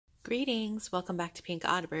Greetings, welcome back to Pink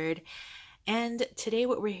Oddbird. And today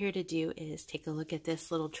what we're here to do is take a look at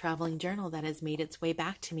this little traveling journal that has made its way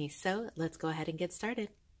back to me. So let's go ahead and get started.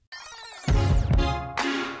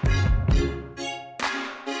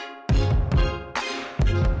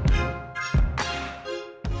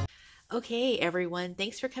 Okay, everyone,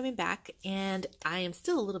 thanks for coming back. And I am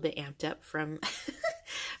still a little bit amped up from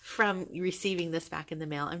from receiving this back in the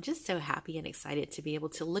mail. I'm just so happy and excited to be able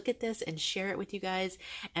to look at this and share it with you guys.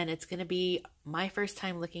 And it's going to be my first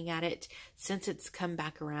time looking at it since it's come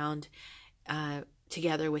back around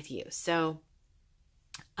together with you. So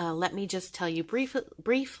let me just tell you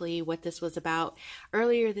briefly what this was about.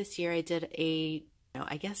 Earlier this year, I did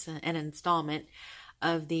an installment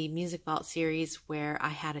of the Music Vault series where I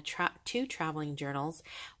had two traveling journals.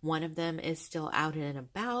 One of them is still out and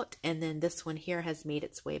about, and then this one here has made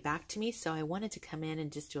its way back to me. So I wanted to come in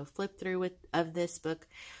and just do a flip through of this book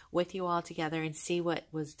with you all together and see what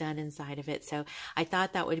was done inside of it. So I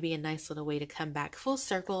thought that would be a nice little way to come back full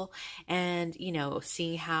circle and,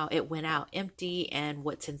 see how it went out empty and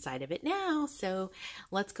what's inside of it now. So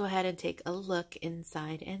let's go ahead and take a look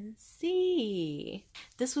inside and see.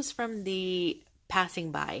 This was from the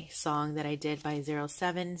Passing By song that I did by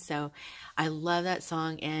 07. So I love that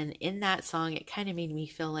song, and in that song it kind of made me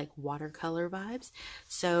feel like watercolor vibes.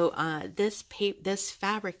 So this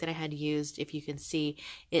fabric that I had used, if you can see,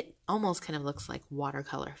 it almost kind of looks like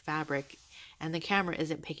watercolor fabric, and the camera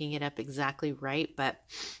isn't picking it up exactly right, but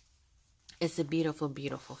it's a beautiful,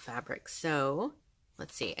 beautiful fabric. So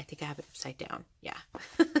let's see, I think I have it upside down. Yeah.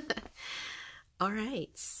 All right,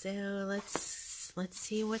 so let's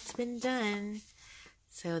see what's been done.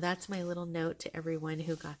 So that's my little note to everyone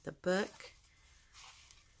who got the book.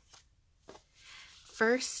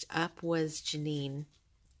 First up was Janine,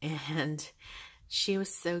 and she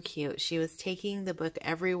was so cute. She was taking the book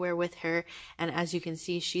everywhere with her, and as you can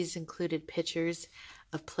see, she's included pictures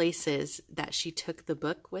of places that she took the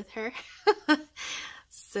book with her.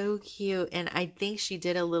 So cute. And I think she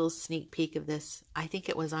did a little sneak peek of this. I think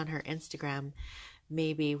it was on her Instagram,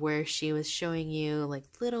 maybe, where she was showing you like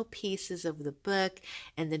little pieces of the book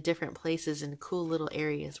and the different places and cool little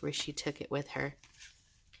areas where she took it with her.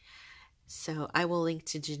 So I will link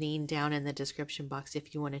to Janine down in the description box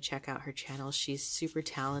if you want to check out her channel. She's super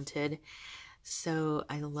talented. So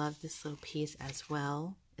I love this little piece as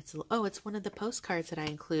well. It's one of the postcards that I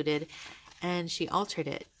included, and she altered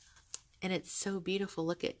it. And it's so beautiful.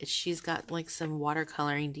 Look at it. She's got like some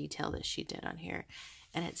watercoloring detail that she did on here.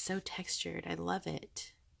 And it's so textured. I love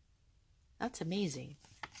it. That's amazing.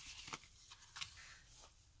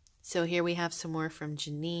 So here we have some more from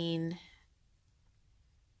Janine.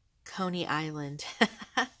 Coney Island.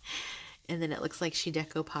 And then it looks like she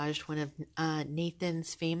decoupaged one of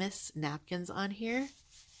Nathan's famous napkins on here.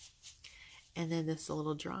 And then this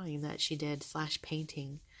little drawing that she did /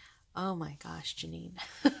 painting. Oh my gosh, Janine.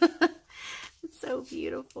 It's so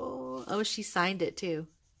beautiful. Oh, she signed it too.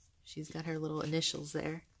 She's got her little initials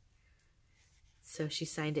there. So she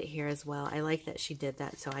signed it here as well. I like that she did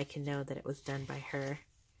that so I can know that it was done by her.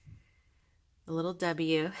 A little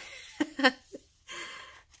W.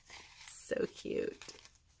 So cute.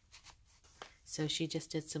 So she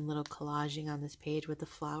just did some little collaging on this page with the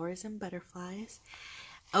flowers and butterflies.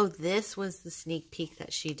 Oh, this was the sneak peek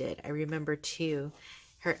that she did. I remember too.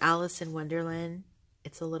 Her Alice in Wonderland.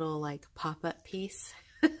 It's a little like pop-up piece.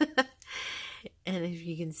 And if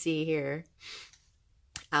you can see here,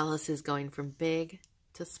 Alice is going from big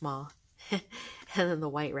to small. And then the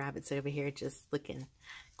white rabbit's over here just looking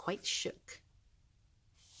quite shook.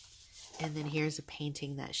 And then here's a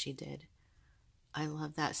painting that she did. I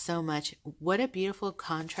love that so much. What a beautiful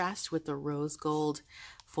contrast with the rose gold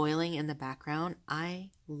foiling in the background. I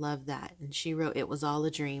love that. And she wrote, "It was all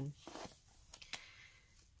a dream."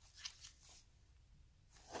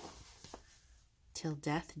 Till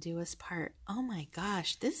death do us part. Oh my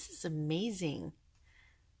gosh, this is amazing.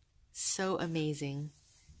 So amazing.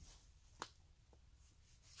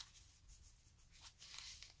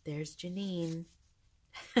 There's Janine.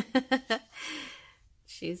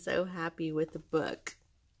 She's so happy with the book.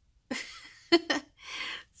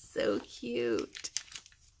 So cute.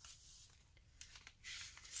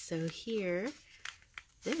 So here,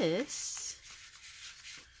 this.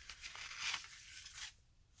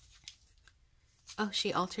 Oh,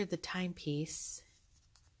 she altered the timepiece.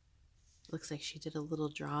 Looks like she did a little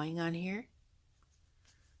drawing on here.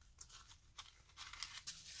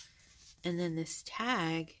 And then this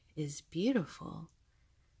tag is beautiful.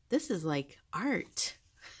 This is like art.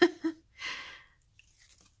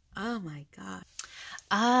 Oh my God.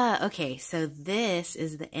 Okay, so this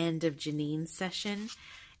is the end of Janine's session,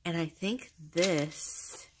 and I think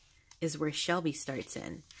this is where Shelby starts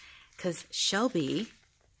in. Because Shelby,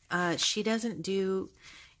 she doesn't do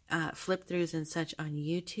flip throughs and such on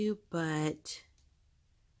YouTube, but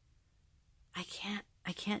I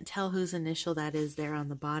can't tell whose initial that is there on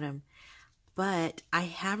the bottom. But I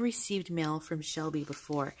have received mail from Shelby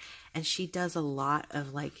before, and she does a lot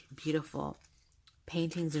of like beautiful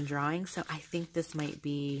paintings and drawings. So I think this might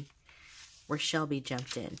be where Shelby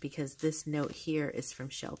jumped in, because this note here is from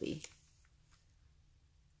Shelby.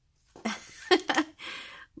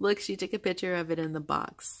 Look, she took a picture of it in the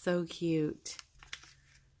box. So cute.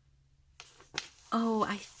 Oh,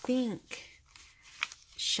 I think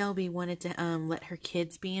Shelby wanted to let her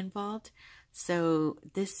kids be involved. So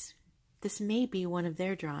this may be one of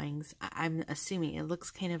their drawings. I'm assuming. It looks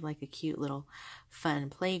kind of like a cute little fun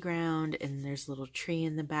playground, and there's a little tree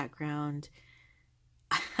in the background.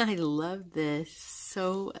 I love this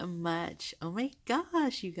so much. Oh my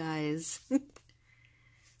gosh, you guys.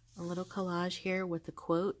 A little collage here with a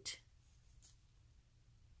quote.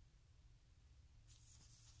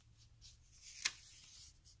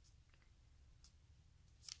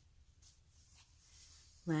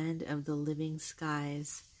 Land of the living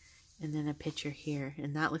skies. And then a picture here.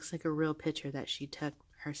 And that looks like a real picture that she took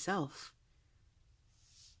herself.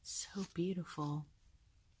 So beautiful.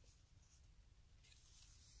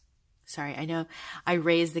 Sorry, I know I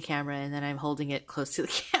raised the camera and then I'm holding it close to the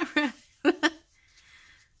camera.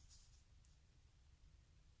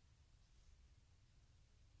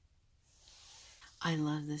 I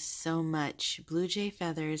love this so much. Blue jay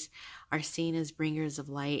feathers are seen as bringers of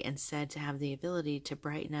light and said to have the ability to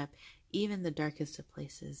brighten up even the darkest of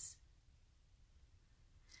places.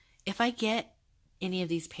 If I get any of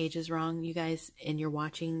these pages wrong, you guys, and you're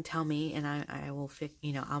watching, tell me, and I will fix,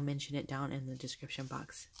 I'll mention it down in the description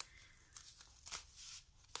box.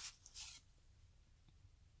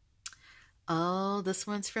 Oh, this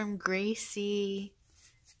one's from Gracie.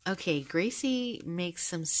 Okay, Gracie makes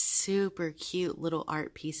some super cute little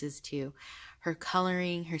art pieces too. Her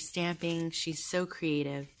coloring, her stamping, she's so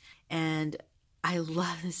creative. And I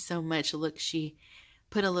love this so much. Look, she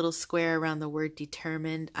put a little square around the word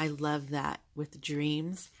determined. I love that with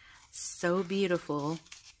dreams. So beautiful.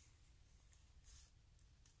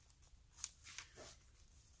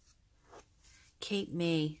 Cape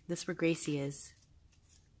May, this is where Gracie is.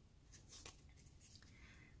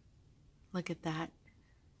 Look at that.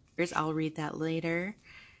 I'll read that later.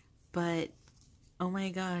 But, oh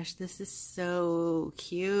my gosh, this is so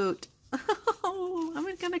cute. Oh,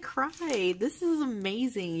 I'm gonna cry. This is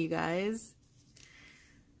amazing, you guys.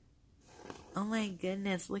 Oh my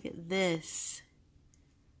goodness, look at this.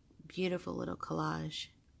 Beautiful little collage.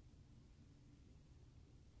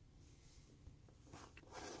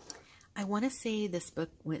 I want to say this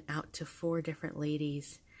book went out to 4 different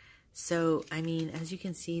ladies. So, I mean, as you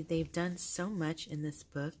can see, they've done so much in this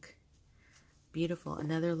book. Beautiful.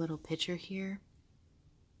 Another little picture here.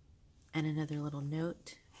 And another little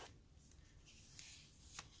note.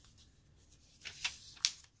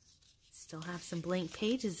 Still have some blank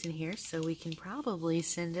pages in here, so we can probably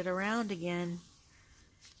send it around again.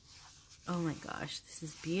 Oh my gosh, this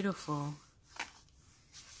is beautiful.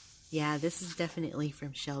 Yeah, this is definitely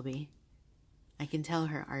from Shelby. I can tell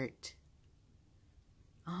her art.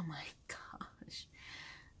 Oh my gosh.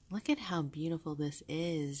 Look at how beautiful this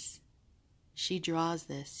is. She draws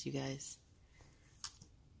this, you guys.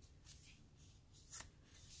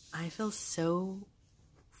 I feel so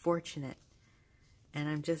fortunate. And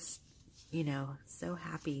I'm just, so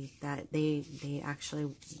happy that they actually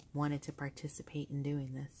wanted to participate in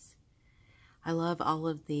doing this. I love all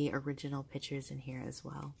of the original pictures in here as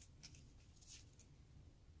well.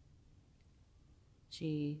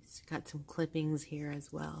 She's got some clippings here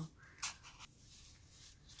as well.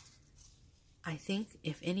 I think,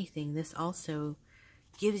 if anything, this also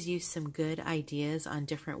gives you some good ideas on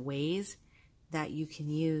different ways that you can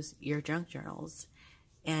use your junk journals.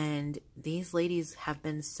 And these ladies have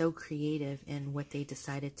been so creative in what they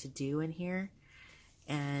decided to do in here.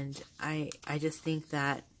 And I just think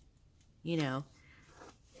that,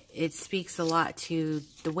 it speaks a lot to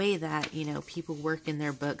the way that, people work in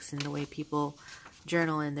their books and the way people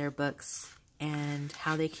journal in their books and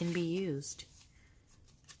how they can be used.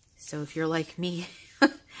 So if you're like me,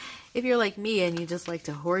 if you're like me and you just like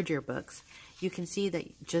to hoard your books, you can see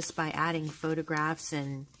that just by adding photographs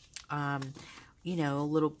and,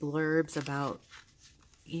 little blurbs about,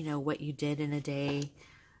 what you did in a day,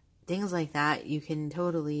 things like that, you can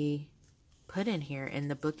totally put in here.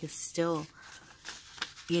 And the book is still,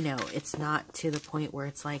 it's not to the point where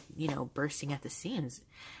it's like, bursting at the seams.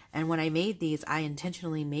 And when I made these, I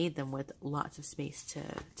intentionally made them with lots of space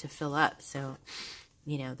to fill up. So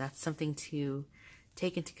you know, that's something to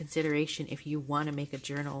take into consideration if you want to make a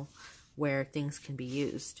journal where things can be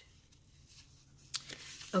used.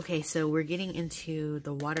 Okay, so we're getting into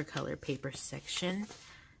the watercolor paper section.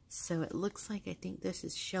 So it looks like, I think this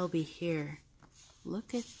is Shelby here.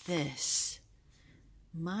 Look at this.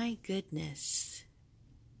 My goodness.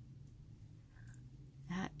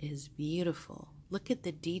 That is beautiful. Look at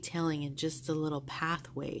the detailing in just the little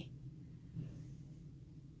pathway.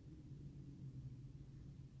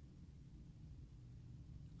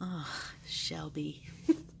 Oh, Shelby.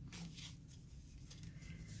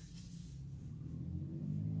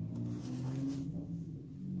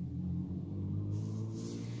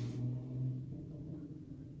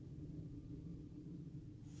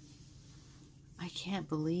 I can't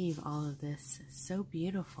believe all of this. It's so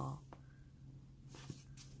beautiful.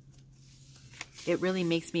 It really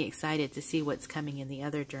makes me excited to see what's coming in the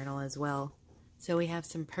other journal as well. So we have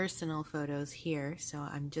some personal photos here, so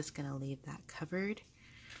I'm just going to leave that covered.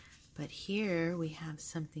 But here we have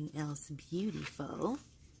something else beautiful.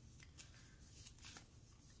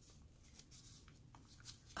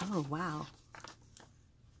 Oh, wow.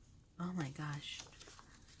 Oh my gosh.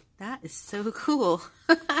 That is so cool.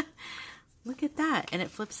 Look at that. And it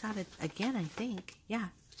flips out again, I think. Yeah.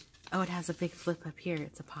 Oh, it has a big flip up here.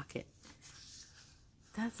 It's a pocket.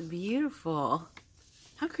 That's beautiful.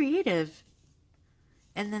 How creative.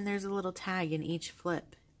 And then there's a little tag in each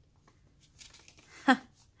flip.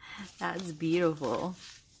 That's beautiful.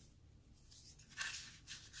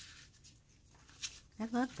 I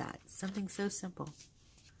love that. Something so simple.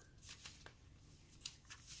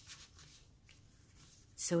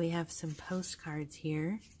 So we have some postcards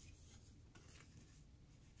here.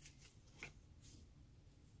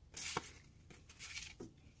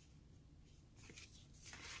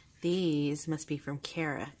 These must be from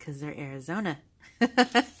Kara because they're Arizona.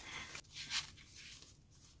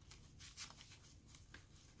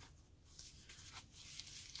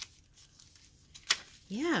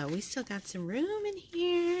 Yeah, we still got some room in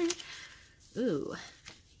here. Ooh,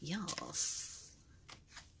 yes.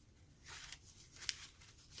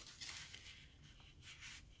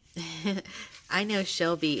 I know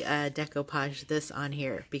Shelby decoupaged this on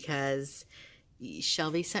here because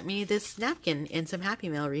Shelby sent me this napkin and some Happy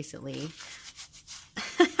Mail recently.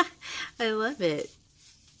 I love it.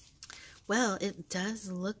 Well, it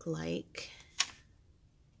does look like...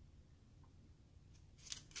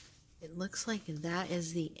 It looks like that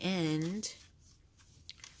is the end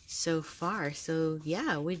so far. So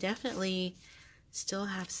yeah, we definitely still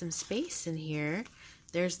have some space in here.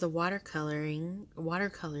 There's the watercolor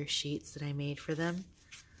sheets that I made for them.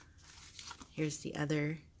 Here's the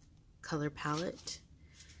other color palette.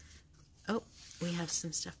 Oh, we have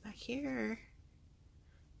some stuff back here.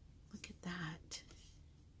 Look at that.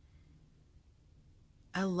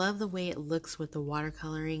 I love the way it looks with the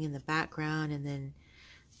watercoloring in the background and then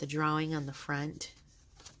the drawing on the front.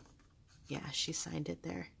 Yeah, she signed it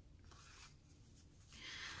there.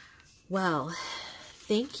 Well,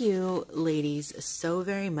 thank you, ladies, so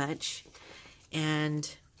very much.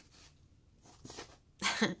 And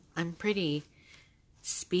I'm pretty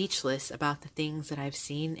speechless about the things that I've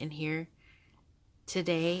seen in here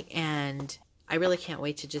today. And I really can't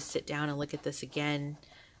wait to just sit down and look at this again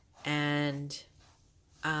and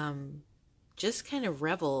just kind of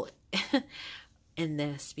revel in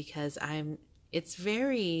this, because it's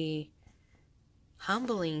very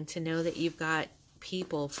humbling to know that you've got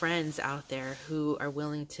people, friends out there who are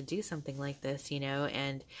willing to do something like this, you know,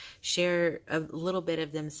 and share a little bit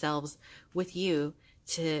of themselves with you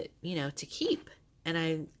to, you know, to keep.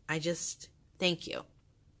 And I just thank you.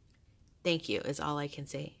 Thank you is all I can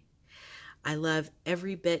say. I love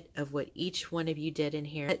every bit of what each one of you did in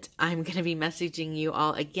here. I'm going to be messaging you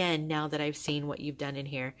all again now that I've seen what you've done in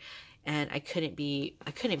here. And I couldn't be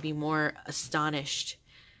more astonished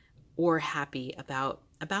or happy about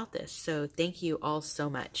this. So thank you all so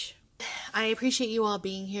much. I appreciate you all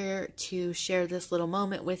being here to share this little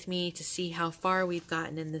moment with me, to see how far we've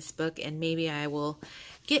gotten in this book, and maybe I will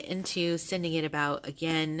get into sending it about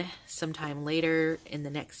again sometime later in the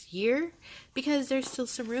next year, because there's still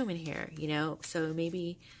some room in here, you know, so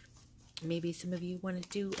maybe some of you want to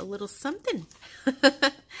do a little something.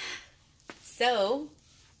 So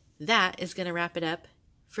that is going to wrap it up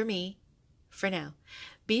for me for now.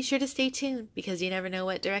 Be sure to stay tuned, because you never know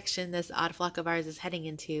what direction this odd flock of ours is heading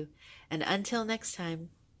into. And until next time,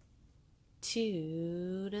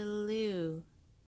 toodaloo.